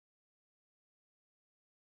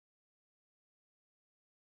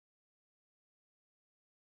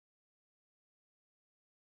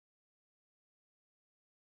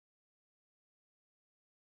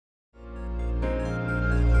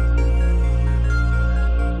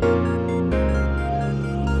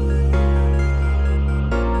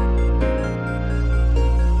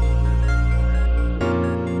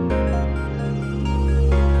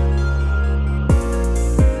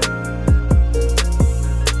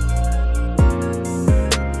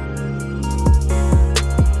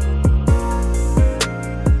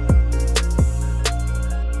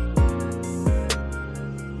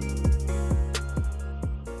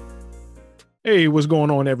Hey, what's going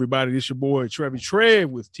on, everybody? This your boy, Trevor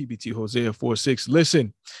with TBT Hosea 46.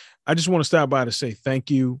 Listen, I just want to stop by to say thank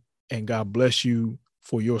you and God bless you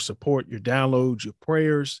for your support, your downloads, your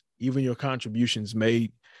prayers, even your contributions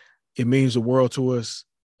made. It means the world to us,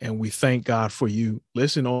 and we thank God for you.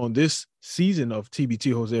 Listen, on this season of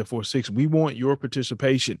TBT Hosea 46, we want your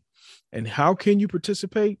participation. And how can you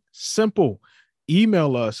participate? Simple.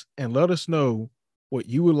 Email us and let us know what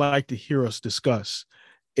you would like to hear us discuss.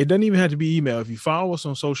 It doesn't even have to be email. If you follow us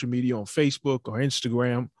on social media, on Facebook or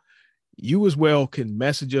Instagram, you as well can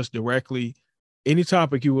message us directly. Any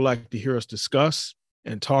topic you would like to hear us discuss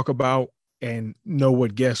and talk about, and know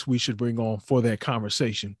what guests we should bring on for that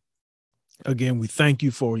conversation. Again, we thank you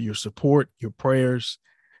for your support, your prayers,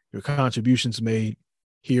 your contributions made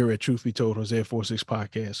here at Truth Be Told Hosea 46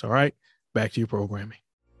 Podcast. All right, back to your programming.